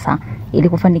siasa ili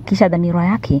kufanikisha dhamira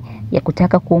yake ya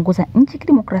kutaka kuongoza nchi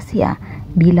kidemokrasia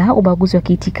bila ubaguzi wa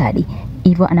kiitikadi.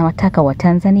 Hivyo anawataka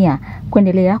Watanzania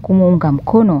kuendelea kumuunga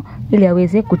mkono ili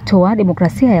aweze kutoa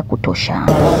demokrasia ya kutosha.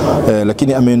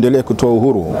 Lakini ameendelea kutoa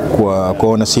uhuru kwa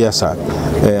wanasiasa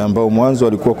ambao mwanzo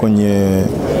walikuwa kwenye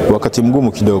wakati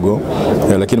mgumu kidogo,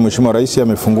 lakini Mheshimiwa Rais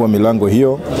amefungua milango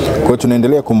hiyo. Kwa hiyo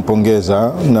tunaendelea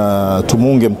kumpongeza na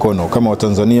tumuunge mkono kama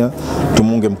Watanzania,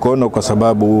 tumuunge mkono kwa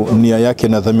sababu nia yake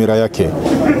na dhamira yake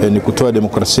ni kutoa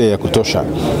demokrasia ya kutosha.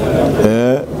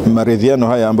 Maridhiano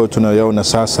haya ambayo tunayaona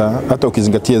sasa, hata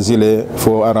ukizingatia zile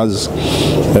 4Rs,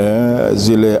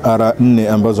 zile R4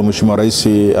 ambazo Mheshimiwa Rais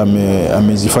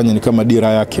amezifanya ni kama dira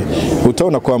yake,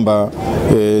 utaona kwamba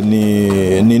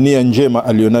ni nia njema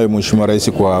alionayo Mheshimiwa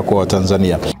Rais kwa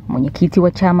Watanzania. Mwenyekiti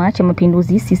wa Chama cha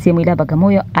Mapinduzi CCM wilaya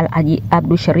Bagamoyo Al-Haji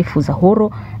Abdul Sharifu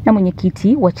Zahoro na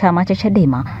mwenyekiti wa Chama cha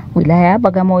Chadema wilaya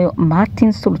Bagamoyo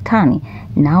Martin Sultani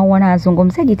nao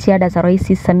wanazungumzia jitihada za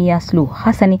Rais Samia Suluhu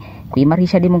Hassan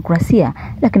kuimarisha demokrasia,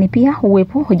 lakini pia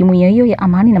uwepo wa jumuiya hiyo ya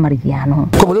amani na maridhiano.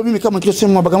 Kwa leo mimi kama mwenyekiti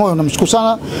wa Bagamoyo namshukuru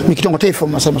sana mwenyekiti wa taifa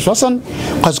Samia Suluhu Hassan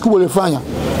kazi kubwa aliyofanya.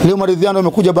 Leo maridhiano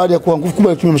yamekuja baada ya kuwa nguvu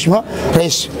kubwa ya Mheshimiwa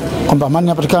Rais kwamba amani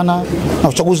inapatikana na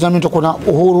uchaguzi na mimi tutakuwa na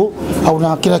uhuru au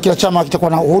na kila chama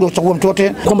kitakuwa na uhuru kuchagua mtu wote,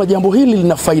 kwamba jambo hili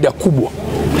lina faida kubwa,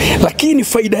 lakini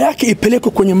faida yake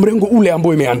ipelekwe kwenye mrengo ule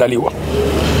ambao imeandaliwa.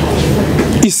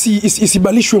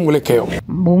 isibalishwe mwelekeo.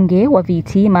 Mbunge wa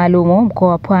viti maalumu mkoa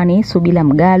wa Pwani Subila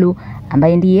Mgalu,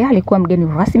 ambaye ndiye alikuwa mgeni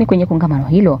rasmi kwenye kongamano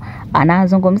hilo,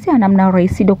 anazungumzia namna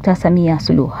Rais Dr. Samia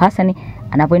Suluhu Hassan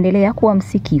anavyoendelea kuwa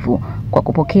msikivu kwa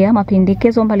kupokea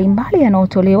mapendekezo mbalimbali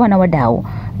yanayotolewa na wadau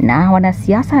na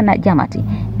wanasiasa na jamati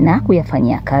na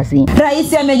kuyafanyia kazi.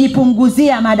 Rais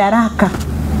amejipunguzia madaraka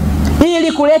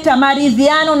ili kuleta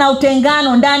maridhiano na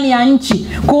utengano ndani ya nchi,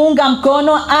 kuunga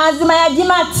mkono azma ya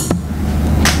jamati.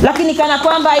 Lakini kana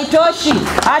kwamba haitoshi,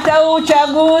 hata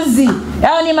uchaguzi,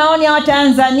 hao ni maoni ya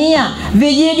Watanzania,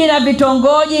 vijiji na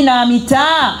vitongoji na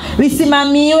mitaa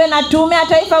visimamiwe na Tume ya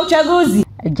Taifa ya Uchaguzi.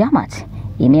 Jamati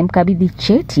imemkabidhi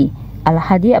cheti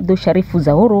Alhaji Abdul Sharifu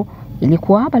Zauru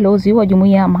ilikuwa balozi wa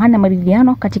Jumuiya ya Amani na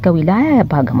Maridhiano katika wilaya ya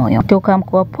Bagamoyo. Kutoka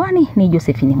mkoa wa Pwani ni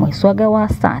Josephine Mwaiswaga wa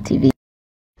Startv.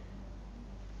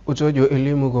 Utoaji wa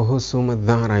elimu kuhusu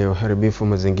madhara ya uharibifu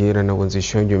mazingira na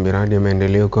uanzishaji wa miradi ya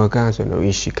maendeleo kwa wakazi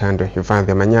wanaoishi kando ya hifadhi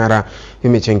ya Manyara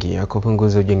imechangia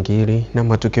kupunguza ujangili na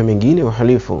matukio mengine ya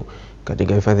uhalifu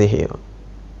katika hifadhi hiyo.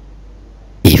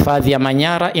 Hifadhi ya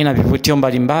Manyara ina vivutio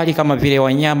mbalimbali kama vile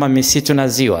wanyama, misitu na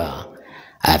ziwa.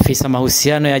 Afisa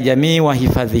mahusiano ya jamii wa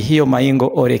hifadhi hiyo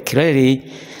Maingo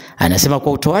Orekireli anasema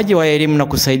kwa utoaji wa elimu na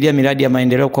kusaidia miradi ya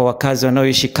maendeleo kwa wakazi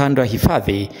wanaoishi kando ya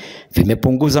hifadhi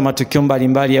vimepunguza matukio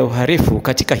mbalimbali ya uhalifu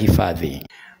katika hifadhi.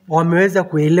 Wameweza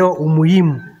kuelewa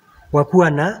umuhimu wa kuwa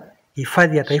na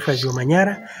hifadhi ya taifa Ziwa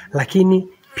Manyara, lakini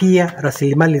pia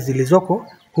rasilimali zilizoko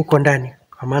huko ndani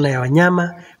kwa maana ya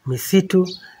wanyama, misitu,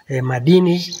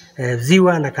 madini,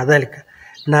 ziwa na kadhalika.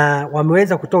 Na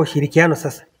wameweza kutoa ushirikiano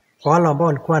sasa kwa wale ambao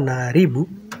walikuwa na haribu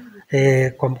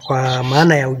kwa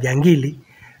maana ya ujangili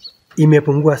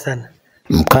imepungua sana.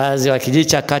 Mkazi wa kijiji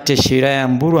cha Kate Shiraya ya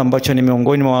Mburu ambacho ni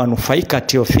miongoni mwa wanufaika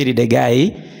Teofili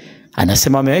Degai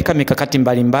anasema wameweka mikakati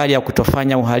mbalimbali ya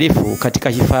kutofanya uhalifu katika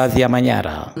hifadhi ya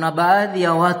Manyara. Na baadhi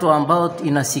ya watu ambao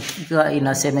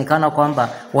inasemekana kwamba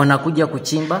wanakuja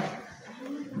kuchimba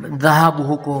dhahabu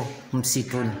huko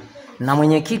msituni. Na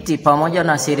mwenyekiti pamoja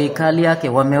na serikali yake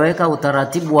wameweka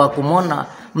utaratibu wa kumona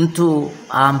mtu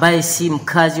ambaye si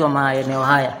mkazi wa maeneo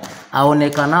haya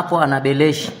aonekanapo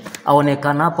anabeleshi,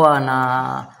 aonekanapo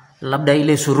ana labda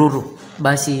ile sururu,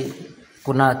 basi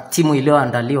kuna timu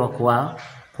iliyoandaliwa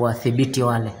kuwadhibiti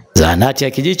wale. Zahanati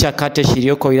ya kijiji cha Kate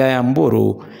Shirioko wilaya ya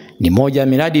Mburu ni moja ya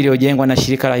miradi iliyojengwa na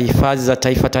shirika la hifadhi za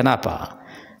taifa TANAPA.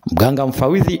 Mganga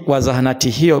mfawidhi wa zahanati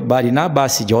hiyo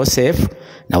Barnabas Joseph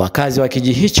na wakazi wa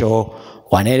kijiji hicho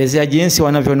wanaelezea jinsi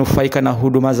wanavyonufaika na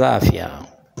huduma za afya.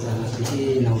 Zahanati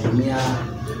hii inahudumia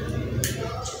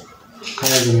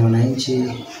kaya zenye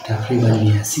wananchi takriban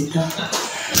 600.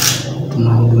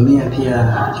 Tunahudumia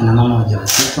pia kina mama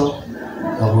wajawazito,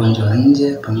 wagonjwa wa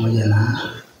nje pamoja na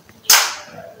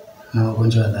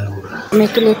wagonjwa wa dharura.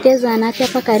 Umetuletea zahanati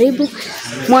hapa karibu.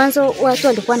 Mwanzo watu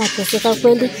walikuwa wanateseka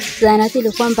kweli. Zahanati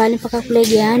ilikuwa mbali mpaka kule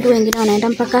Jiunge, wengine wanaenda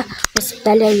mpaka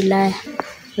hospitali ya wilaya.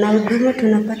 Na huduma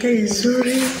tunapata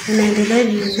vizuri, unaendelea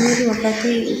vizuri.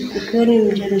 Wakati ukiwa ni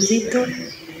mjamzito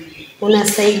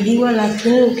unasaidiwa,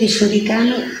 lakini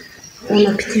ukishindikana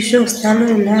unapitishwa hospitali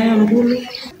ya wilaya ya Mbili.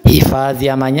 Hifadhi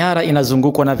ya Manyara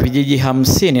inazungukwa na vijiji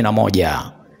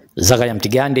 51. Zagaya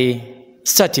Mtigandi,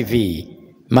 Startv,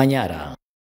 Manyara.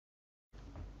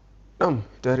 Naam,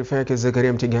 taarifa yake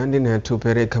Zakaria Mtigandi na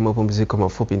tupeleka mapumziko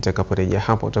mafupi. Nitakaporejea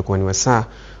hapo utakuwa ni wasaa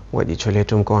wa jicho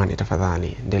letu mkoani.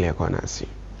 Tafadhali endelea kwa nasi.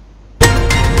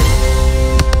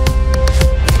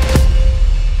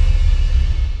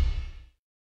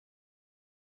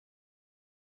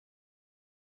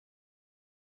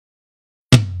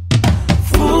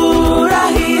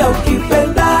 Furahia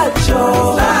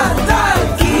ukipendacho,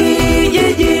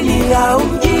 kijijini au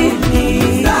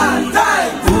mjini,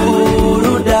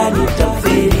 burudani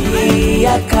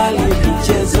tafiria kali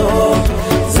michezo,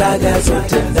 zaga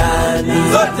zote ndani.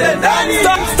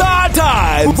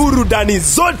 Startv, burudani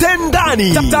zote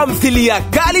ndani. Tamthilia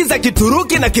kali za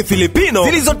Kituruki na Kifilipino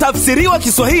zilizotafsiriwa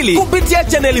Kiswahili kupitia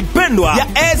chaneli pendwa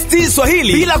ya ST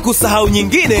Swahili, bila kusahau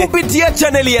nyingine kupitia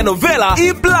chaneli ya novela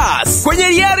E+. Kwenye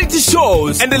reality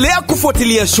shows endelea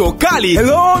kufuatilia show kali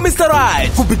Hello Mr.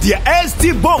 Right kupitia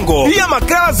ST Bongo, pia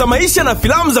makala za maisha na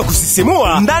filamu za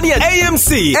kusisimua ndani ya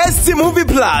AMC, ST Movie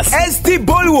Plus, ST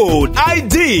Bollywood,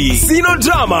 ID, Sino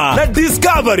Drama na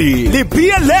Discovery.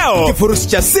 Lipia leo kifurushi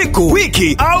cha siku,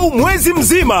 wiki au mwezi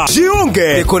mzima.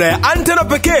 Jiunge dekora ya antena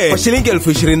pekee kwa shilingi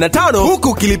 25,000, huku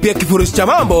ukilipia kifurushi cha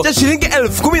mambo cha shilingi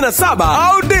 17,000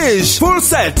 au dish full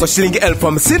set kwa shilingi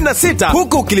 56,000,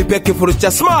 huku ukilipia kifurushi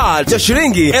cha smart cha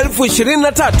shilingi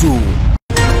 23,000.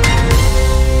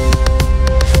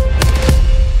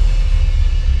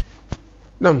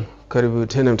 Naam, karibu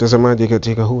tena mtazamaji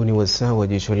katika huu ni wasaa wa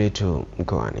jicho letu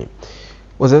mkoani.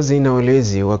 Wazazi na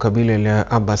walezi wa kabila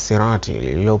la Abasirati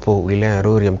lililopo wilaya ya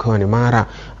Rorya mkoani Mara,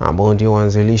 ambao ndio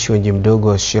waanzilishi wa mji mdogo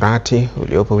wa Shirati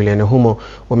uliopo wilayani humo,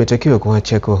 wametakiwa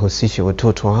kuacha kuwahusisha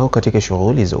watoto wao katika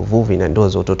shughuli za uvuvi na ndoa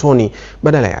za utotoni,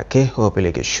 badala yake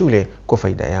wapeleke shule kwa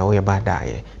faida yao ya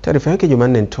baadaye. Taarifa yake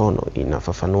Jumanne Ntono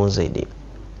inafafanua zaidi.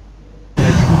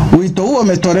 Wito huo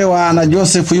umetolewa na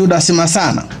Joseph Yudas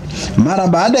Masana mara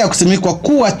baada ya kusimikwa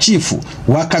kuwa chifu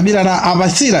wa kabila la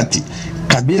Abasirati,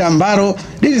 kabila ambalo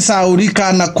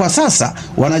lilisahaulika na kwa sasa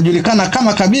wanajulikana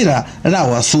kama kabila la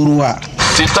Wasurwa.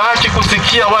 Sitaki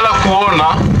kusikia wala kuona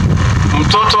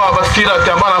mtoto wa Abasirati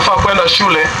ambaye anafaa kwenda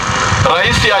shule,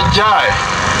 rais ajaye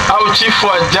au chifu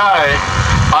ajaye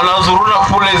anazurura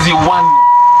kule ziwani,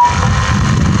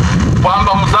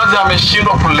 kwamba mzazi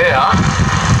ameshindwa kulea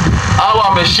au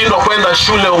ameshindwa kwenda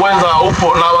shule. Uweza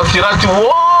upo na Abasirati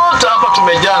wote hapa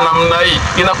tumejaa namna hii.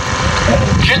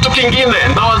 Kitu kingine,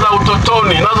 ndoa za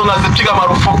utotoni nazo nazipiga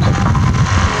marufuku.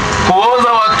 Kuoza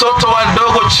watoto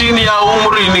wadogo chini ya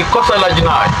umri ni kosa la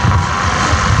jinai.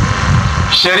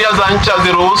 Sheria za nchi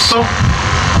haziruhusu.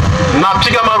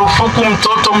 Napiga marufuku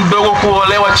mtoto mdogo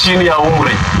kuolewa chini ya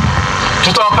umri.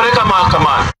 Tutawapeleka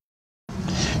mahakamani.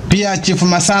 Pia Chifu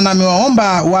Masana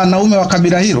amewaomba wanaume wa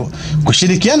kabila hilo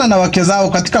kushirikiana na wake zao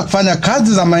katika kufanya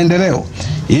kazi za maendeleo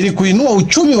ili kuinua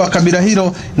uchumi wa kabila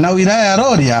hilo na wilaya ya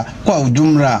Rorya kwa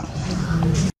ujumla.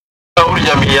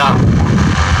 Jamii yangu,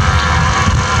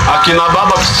 akina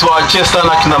baba tusiwaachie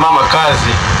sana akina mama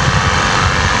kazi.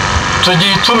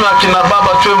 Tujitume akina baba,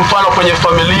 tuwe mfano kwenye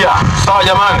familia. Sawa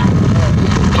jamani?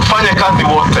 Tufanye kazi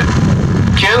wote.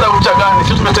 Kienda Uchagani,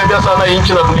 sisi tumetembea sana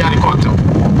nchi na duniani kote.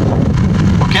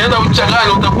 Ukienda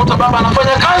Uchagani utakuta baba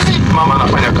anafanya kazi, mama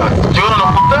anafanya kazi. Jiona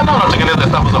unakutana, unatengeneza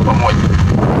hesabu za pamoja.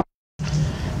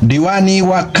 Diwani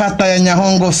wa kata ya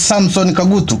Nyahongo Samson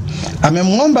Kagutu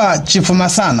amemwomba Chifu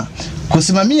Masana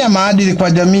kusimamia maadili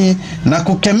kwa jamii na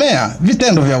kukemea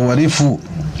vitendo vya uhalifu.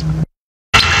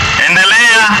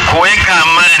 Endelea kuweka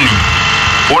amani,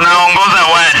 unaongoza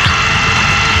watu.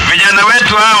 Vijana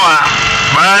wetu hawa,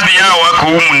 baadhi yao wako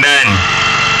humu ndani.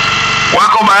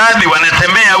 Wako baadhi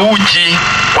wanatembea uchi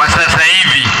kwa sasa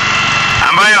hivi,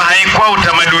 ambayo haikuwa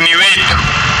utamaduni wetu.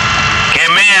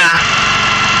 Kemea.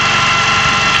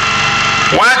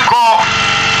 Wako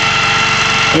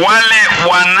wale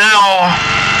wanao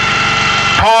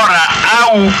pora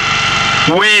au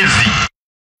wezi.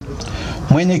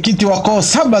 Mwenyekiti wa koo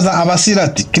 7 za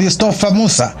Abasirati, Christopher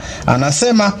Musa,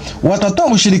 anasema watatoa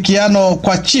ushirikiano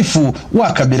kwa chifu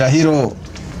wa kabila hilo.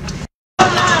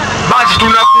 Basi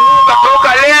tunakuunga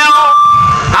toka leo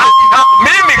hadi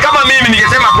hapo. Mimi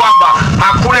ningesema kwamba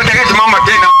hakuna atakayesimama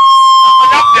tena.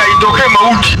 Labda itokee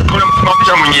mauti,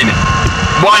 tunamsimamisha mwingine.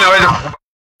 Bwana aweze.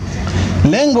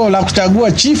 Lengo la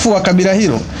kuchagua chifu wa kabila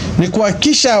hilo ni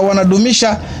kuhakikisha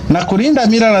wanadumisha na kulinda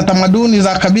mila na tamaduni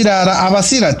za kabila la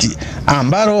Abasirati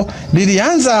ambalo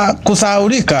lilianza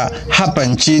kusahaulika hapa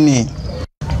nchini.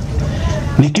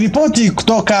 Nikiripoti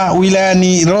kutoka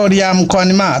wilayani Rorya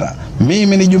mkoani Mara,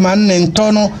 mimi ni Jumanne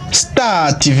Ntono,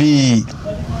 Startv.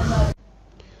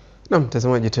 Na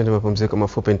mtazamaji, tende mapumziko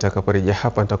mafupi, nitakaporejea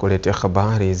hapa nitakuletea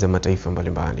habari za mataifa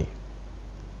mbalimbali.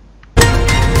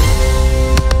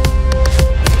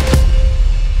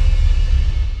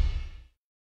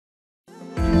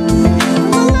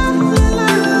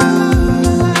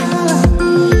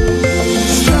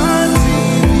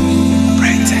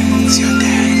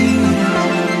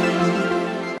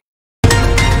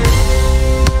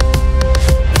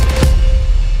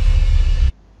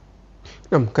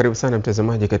 Karibu sana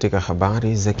mtazamaji katika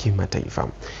habari za kimataifa.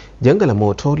 Janga la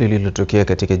moto lililotokea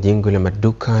katika jengo la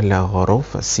maduka la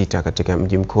ghorofa 6 katika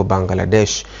mji mkuu wa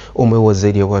Bangladesh umeua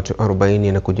zaidi ya watu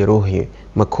 40 na kujeruhi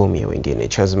makumi ya wengine.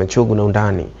 Chazma Chugu na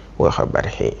undani wa habari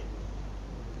hii.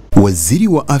 Waziri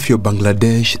wa afya wa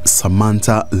Bangladesh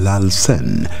Samantha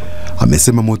Lalsen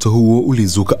amesema moto huo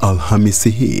ulizuka Alhamisi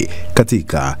hii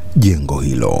katika jengo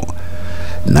hilo.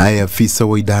 Naye afisa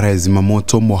wa idara ya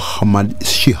zimamoto Muhammad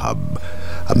Shihab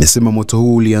amesema moto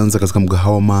huu ulianza katika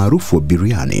mgahawa maarufu wa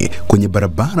biriani kwenye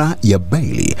barabara ya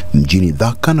Bailey mjini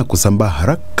Dhaka na kusambaa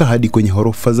haraka hadi kwenye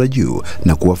ghorofa za juu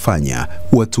na kuwafanya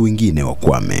watu wengine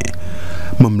wakwame.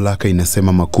 Mamlaka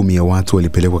inasema makumi ya watu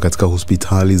walipelekwa katika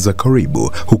hospitali za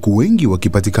karibu, huku wengi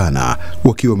wakipatikana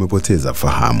wakiwa wamepoteza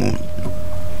fahamu.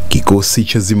 Kikosi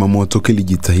cha zimamoto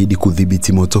kilijitahidi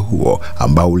kudhibiti moto huo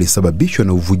ambao ulisababishwa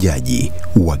na uvujaji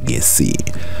wa gesi,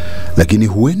 lakini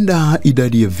huenda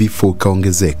idadi ya vifo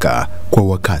kaongezeka kwa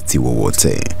wakati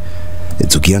wowote.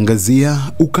 Tukiangazia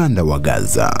ukanda wa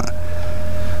Gaza,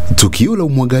 Tukio la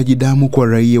umwagaji damu kwa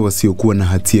raia wasiokuwa na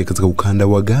hatia katika ukanda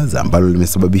wa Gaza ambalo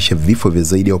limesababisha vifo vya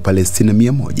zaidi ya Wapalestina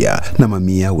 100 na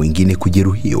mamia wengine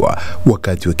kujeruhiwa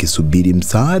wakati wakisubiri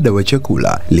msaada wa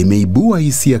chakula limeibua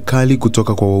hisia kali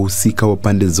kutoka kwa wahusika wa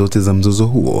pande zote za mzozo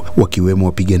huo, wakiwemo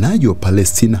wapiganaji wa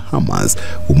Palestina, Hamas,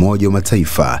 Umoja wa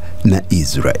Mataifa na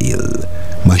Israel.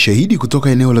 Mashahidi kutoka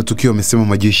eneo la tukio wamesema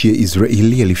majeshi ya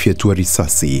Israeli yalifyatua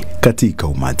risasi katika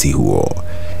umati huo.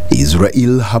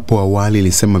 Israel hapo awali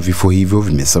ilisema vifo hivyo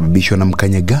vimesababishwa na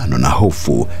mkanyagano na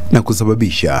hofu na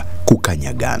kusababisha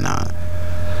kukanyagana.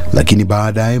 Lakini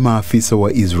baadaye maafisa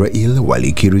wa Israel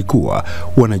walikiri kuwa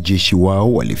wanajeshi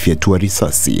wao walifyatua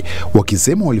risasi,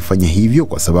 wakisema walifanya hivyo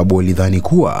kwa sababu walidhani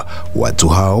kuwa watu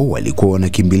hao walikuwa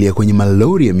wanakimbilia kwenye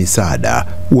malori ya misaada,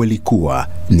 walikuwa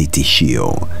ni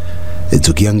tishio.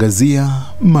 Tukiangazia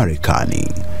Marekani.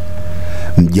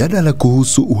 Mjadala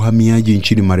kuhusu uhamiaji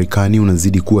nchini Marekani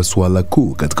unazidi kuwa suala kuu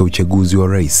katika uchaguzi wa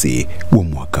rais wa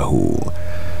mwaka huu.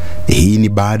 Hii ni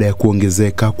baada ya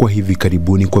kuongezeka kwa hivi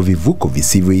karibuni kwa vivuko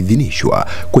visivyoidhinishwa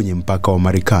kwenye mpaka wa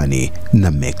Marekani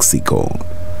na Mexico.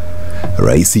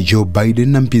 Rais Joe Biden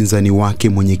na mpinzani wake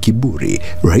mwenye kiburi,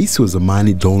 rais wa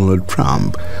zamani Donald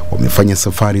Trump, wamefanya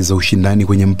safari za ushindani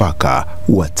kwenye mpaka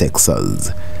wa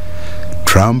Texas.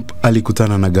 Trump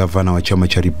alikutana na gavana wa chama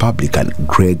cha Republican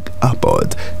Greg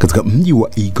Abbott katika mji wa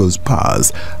Eagles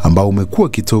Pass ambao umekuwa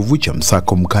kitovu cha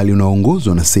msako mkali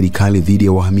unaoongozwa na serikali dhidi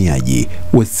ya wahamiaji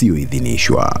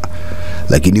wasioidhinishwa.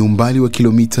 Lakini umbali wa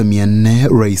kilomita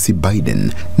 400, Rais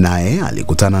Biden naye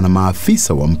alikutana na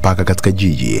maafisa wa mpaka katika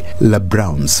jiji la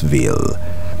Brownsville.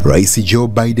 Rais Joe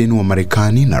Biden wa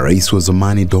Marekani na rais wa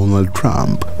zamani Donald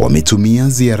Trump wametumia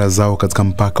ziara zao katika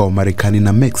mpaka wa Marekani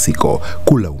na Mexico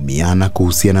kulaumiana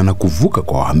kuhusiana na kuvuka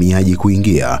kwa wahamiaji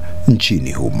kuingia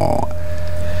nchini humo.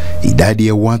 Idadi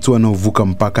ya watu wanaovuka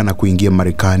mpaka na kuingia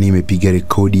Marekani imepiga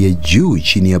rekodi ya juu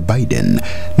chini ya Biden,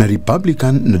 na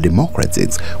Republican na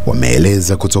Democrats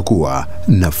wameeleza kutokuwa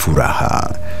na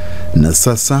furaha. Na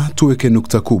sasa tuweke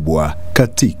nukta kubwa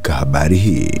katika habari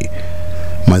hii.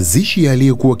 Mazishi ya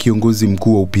aliyekuwa kiongozi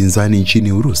mkuu wa upinzani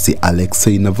nchini Urusi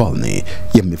Alexei Navalny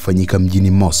yamefanyika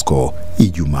mjini Moscow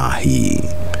Ijumaa hii.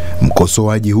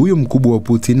 Mkosoaji huyo mkubwa wa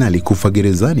Putin alikufa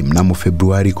gerezani mnamo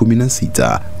Februari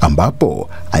 16 ambapo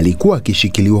alikuwa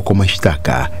akishikiliwa kwa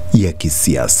mashtaka ya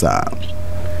kisiasa.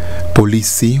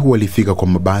 Polisi walifika kwa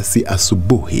mabasi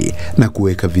asubuhi na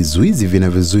kuweka vizuizi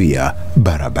vinavyozuia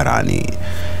barabarani.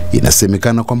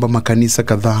 Inasemekana kwamba makanisa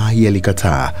kadhaa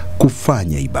yalikataa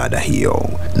kufanya ibada hiyo.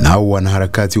 Nao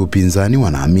wanaharakati wa upinzani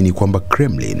wanaamini kwamba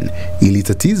Kremlin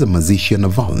ilitatiza mazishi ya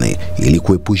Navalny ili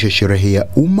kuepusha sherehe ya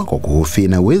umma kwa kuhofia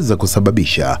inaweza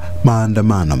kusababisha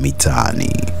maandamano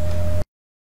mitaani.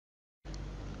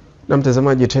 Na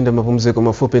mtazamaji, twende mapumziko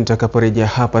mafupi. Nitakaporejea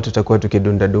hapa tutakuwa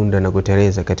tukidunda na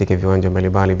kutereza katika viwanja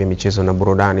mbalimbali vya michezo na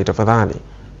burudani. Tafadhali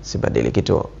sibadili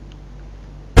kituo.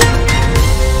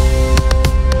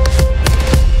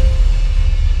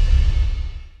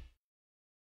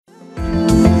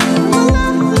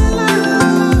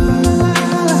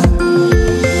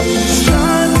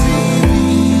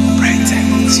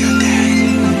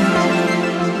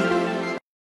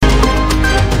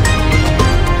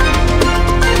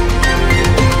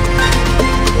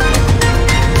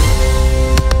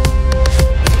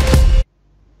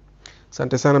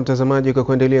 Asante sana mtazamaji kwa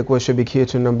kuendelea kuwa shabiki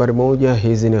yetu nambari 1.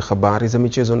 Hizi ni habari za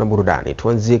michezo na burudani.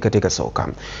 Tuanzie katika soka.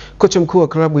 Kocha mkuu wa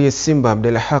klabu ya Simba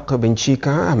Abdelhaq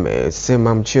Benchika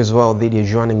amesema mchezo wao dhidi ya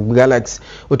Jwaneng Galaxy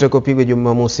utakopigwa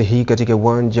Jumamosi hii katika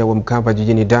uwanja wa Mkapa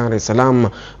jijini Dar es Salaam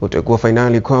utakuwa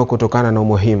fainali kwao kutokana na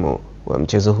umuhimu wa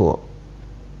mchezo huo.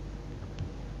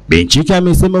 Benchika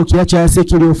amesema ukiacha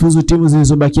ASEC iliyofuzu, timu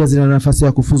zilizobakia zina nafasi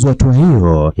ya kufuzu hatua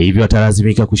hiyo, hivyo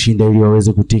atalazimika kushinda ili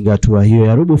waweze kutinga hatua hiyo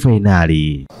ya robo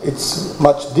finali. It's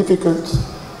much difficult.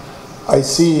 I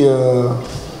see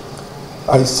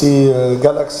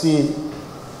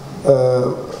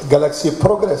Galaxy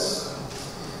progress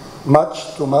much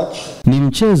too much. Ni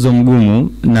mchezo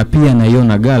mgumu na pia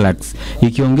naiona Galaxy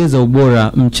ikiongeza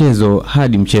ubora mchezo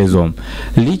hadi mchezo.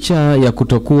 Licha ya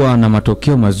kutokuwa na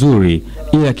matokeo mazuri,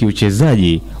 ila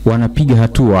kiuchezaji wanapiga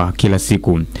hatua kila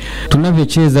siku.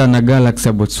 Tunavyocheza na Galaxy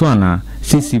ya Botswana,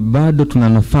 sisi bado tuna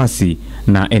nafasi,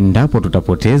 na endapo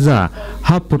tutapoteza,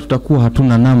 hapo tutakuwa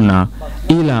hatuna namna.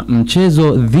 Ila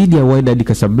mchezo dhidi ya Wydad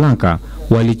Casablanca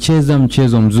walicheza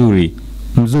mchezo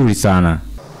mzuri sana.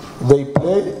 They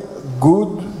play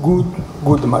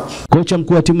good match. Kocha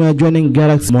mkuu wa timu ya Jwaneng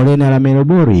Galaxy Morena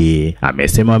Lamelobori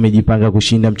amesema wamejipanga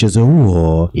kushinda mchezo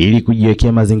huo ili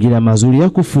kujiwekea mazingira mazuri ya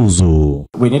kufuzu.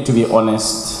 We need to be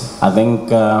honest. I think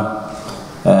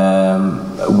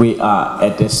we are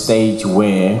at a stage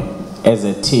where as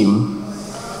a team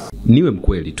Niwe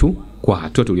mkweli tu, kwa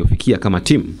hatua tuliofikia kama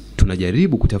timu,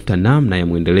 tunajaribu kutafuta namna ya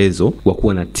muendelezo wa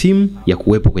kuwa na timu ya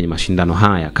kuwepo kwenye mashindano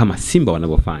haya kama Simba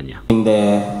wanavyofanya. In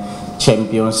the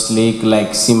Champions League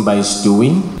like Simba is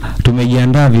doing.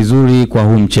 Tumejiandaa vizuri kwa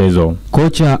huu mchezo.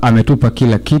 Kocha ametupa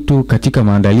kila kitu katika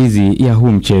maandalizi ya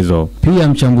huu mchezo. Pia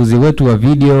mchambuzi wetu wa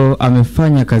video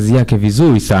amefanya kazi yake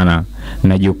vizuri sana.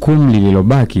 Na jukumu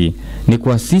lililobaki ni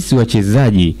kwa sisi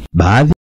wachezaji baadhi